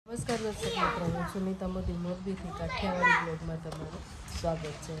નમસ્કાર દર્શક મિત્રો, હું સુનિતા મોદી મોરબીથી કાઠિયાવાડી બ્લોગમાં તમારું સ્વાગત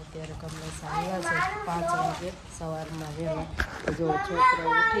છે. અત્યારે કમલેશ આવ્યા છે 5 વાગે સવારના વહેલા. જો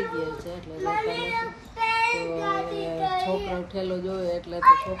છોકરા ઉઠી ગયા છે એટલે રહેતા નથી, તો છોકરાઓ ઠેલો જોવે એટલે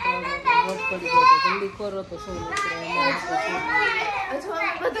તો છોકરાઓને નોટ પડી જાય તો જલ્દી ખોરો તો શું મિત્રો એટલે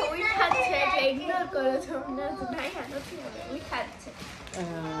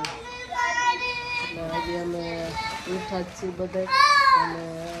હજી અમે ઉઠા જ છીએ બધા. અને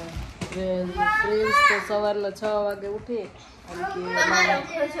પ્રિન્સ તો સવારના 6 વાગે ઉઠી અને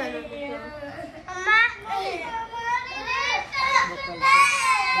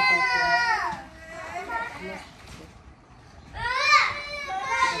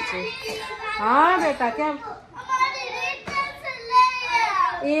હા બેટા કેમ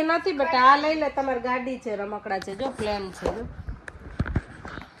એ નથી બેટા, આ લઈ લે, તમારી ગાડી છે, રમકડા છે, જો પ્લેન છે, જો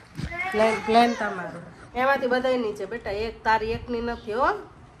પ્લેન તમારું એમાંથી બધા ની છે બેટા, એક તારી એકની નથી હો.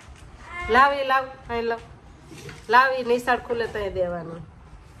 લાવી લાવ અહીં લાવ, લાવી નિશાળ ખુલે તો દેવાનું.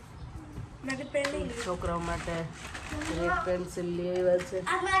 છોકરાઓ માટે એક પેન્સિલ લઈ આવ્યા છે.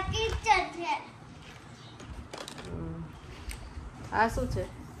 આ શું છે?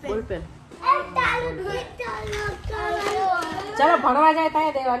 બોલપેન. ચાલો ભણવા જાય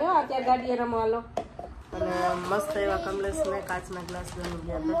ત્યાં દેવાનું, અત્યારે ગાડીએ રમવા લો. અને મસ્ત એવા કમલેશને કાચના ગ્લાસ બની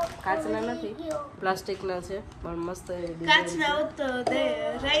ગયા હતા. કાચના નથી, પ્લાસ્ટિકના છે, પણ મસ્ત કાચના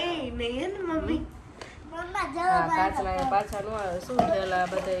પાછા નો આવે. શું થયેલા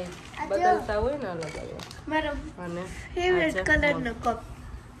બધા બદલતા હોય ને અલગ અલગ. અને ફેવરેટ કલરનો કપ,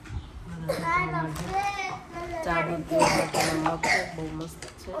 ચા દૂધ પીવા મગ છે, બહુ મસ્ત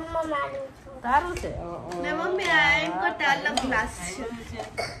છે, સારું છે. મમ્મી આ એક અલગ ગ્લાસ છે.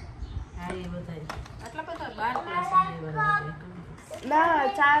 હા એ બધા આટલા બધા 12 ગ્લાસ લેવાના ના,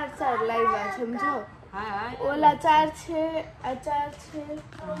 4 લાવ્યા સમજો. હા ઓલા 4 છે, આ 4 છે,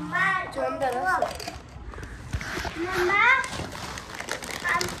 જો અંદર હશે. મમ્મા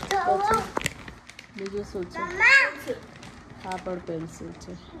આમ તો બીજું શું છે? આ પણ પેન્સિલ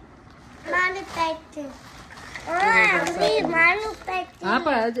છે. મારી પેક છે. હા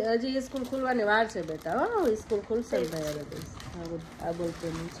પણ હજી સ્કૂલ ખુલવાની વાર છે બેટા. હો સ્કૂલ ખુલશે ને ત્યારે દઈશ. આ બોલ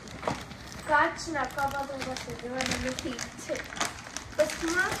પેન છે. કાચના કબાટો પાસે જવાની નથી છે. બસ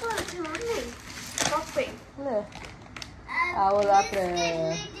માપર છે મને કપે લે. આ ઓલ આપણે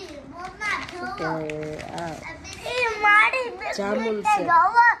જામુન છે,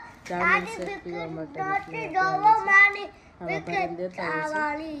 જામુન છે પીવા માટે.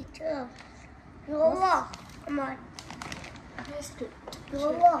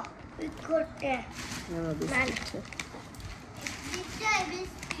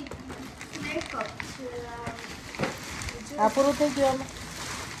 આ પૂરું થઈ ગયું.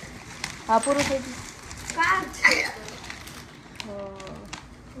 આ પૂરું થઈ ગયું.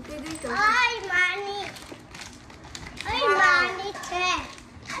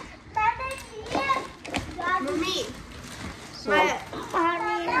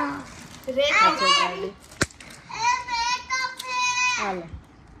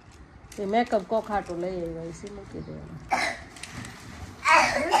 મેકઅપ કો ખાટું લઈ આવ્યા છે, મૂકી દેવાનું.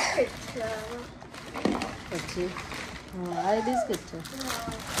 પછી હા આ બિસ્કિટ છે.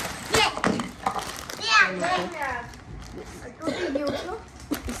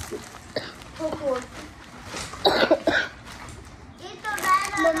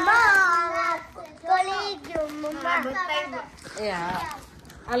 એ હા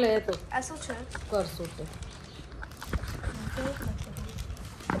હાલો એ તો આ શું છે કરશું તો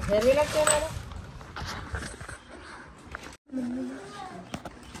ફેરવી લાગશે મારે.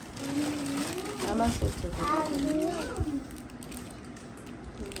 આમાં શું છે?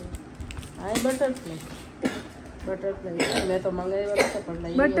 હા બટરફ્લાય. બટરફ્લાય મેં તો મંગાવ્યા હતા પણ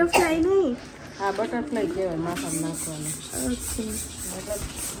નહીં. બટરફ્લાય નહીં, હા બટરફ્લાય કહેવાય, માથામાં નાખવાનું. મતલબ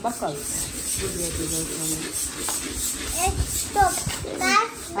બકલ ગુજરાતીમાં.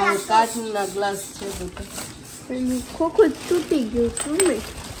 કાચના ગ્લાસ છે બધા. ખોખું તૂટી ગયું છું ને,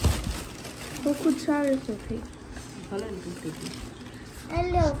 ખોખું સારું છે થઈ ભલે ને તૂટી ગયું.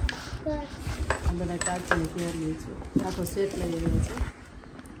 હેલો બધા કાચની ફેરવી છે. આખો સેટ લઈ આવ્યો છે.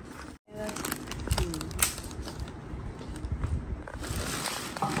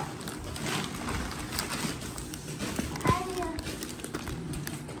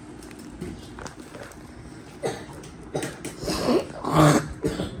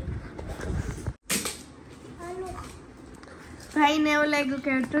 ભાઈને એવું લાગ્યું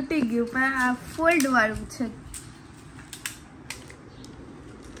કે તૂટી ગયું, પણ આ ફોલ્ડ વાળું છે.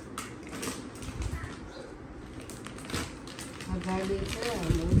 આ ગાડી છે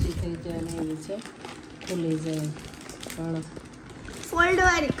ઊંચી થઈ જાય ને એવી છે, ખુલી જાય પણ ફોલ્ડ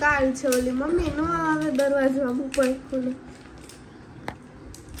વાળી કાર છે ઓલી મમ્મી નો આવે દરવાજો આમ ઉપર ખોલે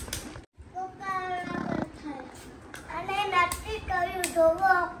અને નથી કર્યું જોવો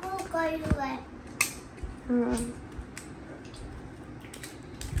આપું કર્યું હે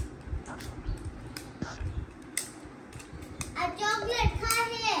આ ચોકલેટ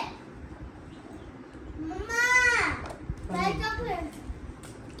ખાહે મમ્મા આ ચોકલેટ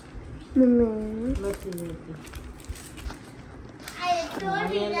મમ્મી નથી આ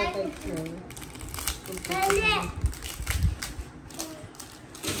ચોરી લાગી અલે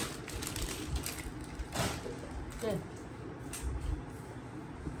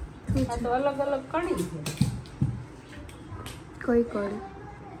આ તો અલગ અલગ કણી છે કોઈ કોઈ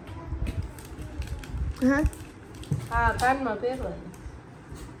હા હા કાનમાં પહેરવાની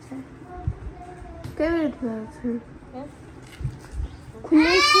કેવી રીતના છે હે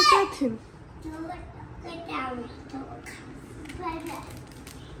ખુલ્લી છે ક્યાંથી કટાવું તો ફાયદા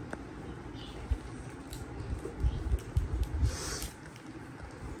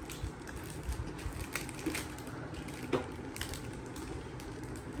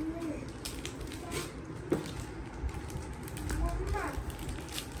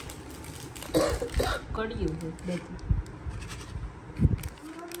કડિયું છે બધી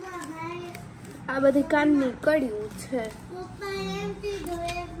આ બધી કાનની કડીઓ છે પપ્પા એમ કીધું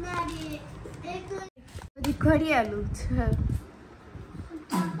એક મારી એક બધી ઘડિયાળું છે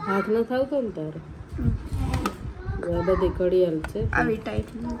હાથ ન થાવતો ને તારે આ બધી ઘડિયાળ છે આવી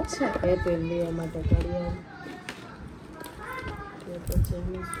ટાઈપનું છે હેપી લેવા માટે ઘડિયાળ તો પછી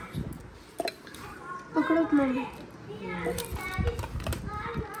એનું શું છે પકડો મમ્મી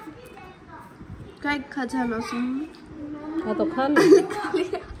કઈક ખજાનો છે આ તો ખાલી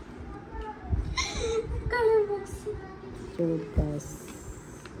કલર બોક્સ ચોરસ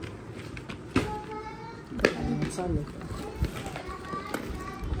ખાલી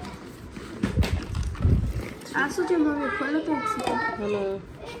આ શું છે મમ્મી ખોલો તો અને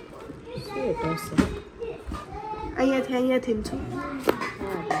સ્વીટ હશે અહીંયાથી છું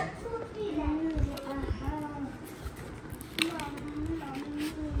હા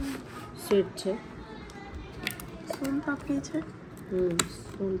સ્વીટ છે સોન પાપડી છે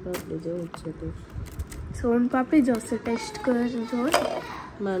સોન પાપડી જેવું જ છે તો સોન પાપડી જોશે ટેસ્ટ કરજો જો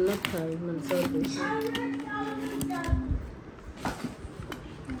માં ન ખાવી મને શરદી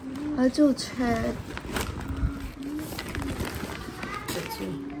હજુ છે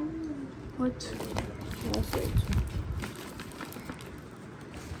પછી વોચ હશે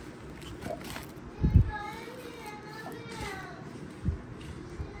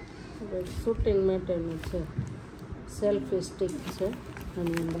શૂટિંગ માટેનું છે સેલ્ફી સ્ટિક છે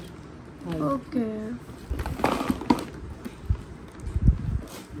આની અંદર ઓકે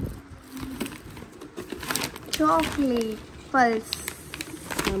ચોકલેટ પલ્સ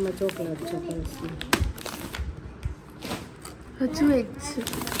આમાં ચોકલેટ છે પલ્સની હજુ એક છે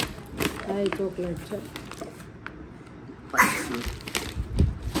આ ચોકલેટ છે પછી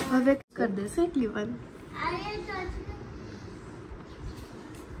હવે કરી દેશે એટલી વાર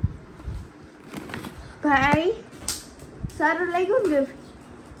ભાઈ સારું લાગ્યું ને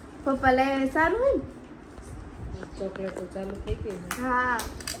પપ્પા લે સારું હોય ને ચોકલેટ તો ચાલુ થઈ ગઈ ને હા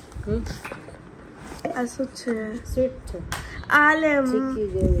આ શું છે સ્વીટ છે આ લે ચીકી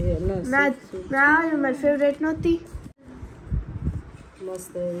જેવી છે ના ના ના મારી ફેવરેટ નહોતી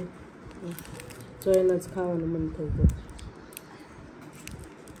મસ્ત એવી જોઈને જ ખાવાનું મન થઈ ગયું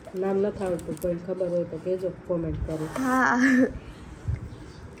નામ નથી આવડતું કોઈને ખબર હોય તો કહેજો કોમેન્ટ કરો હા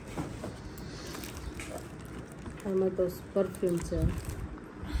આમાં તો પરફ્યુમ છે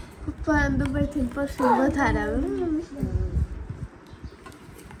પપ્પા દુબઈથી પરફ્યુમ વધારે આવે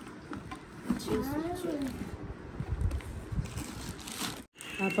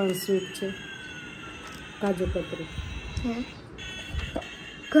આ પણ સ્વીટ છે કાજુ કતરી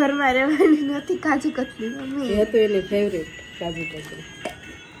ઘરમાં રહેવાની નથી કાજુ કતરી મમ્મી એ તો એની ફેવરેટ કાજુ કતરી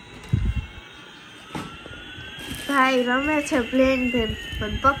ભાઈ રમે છે પ્લેન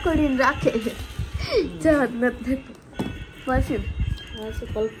પણ પકડીને રાખે છે જવા નથી પરફ્યુમ આ શું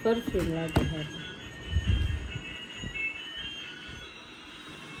પરફ્યુમ લાગે છે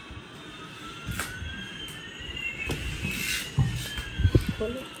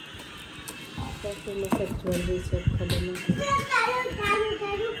ખોલો પરફ્યુમ સબ જ્વેલરી છે ખબર નથી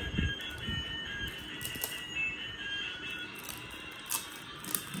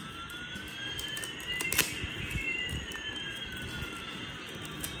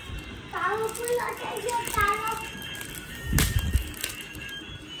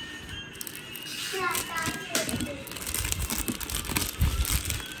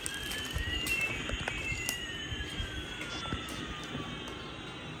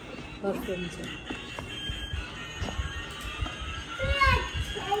પરફ્યુમ છે.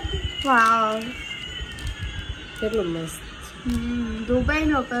 વાવ કેટલું મસ્ત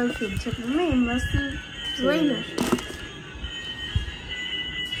દુબઈનો પરફ્યુમ છે મમ્મી મસ્ત જોઈ ને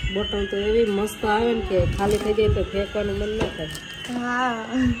બોટલ તો એવી મસ્ત આવે ને કે ખાલી થઈ જાય તો ફેંકવાનું મન ન થાય. હા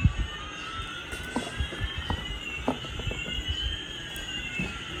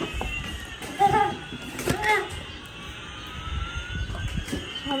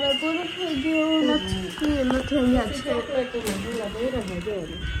હવે પૂરું થઈ ગયું નથી અહીંયા છે ચોકલેટોમાં ભૂલા ભર્યા છે જો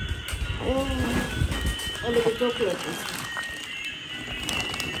ને. ઓલી તો ચોકલેટ છે.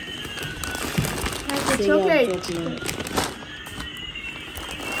 ચોકલેટ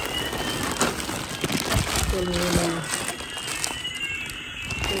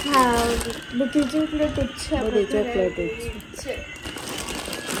હા બધી ચોકલેટ જ છે બધી ચોકલેટ જ છે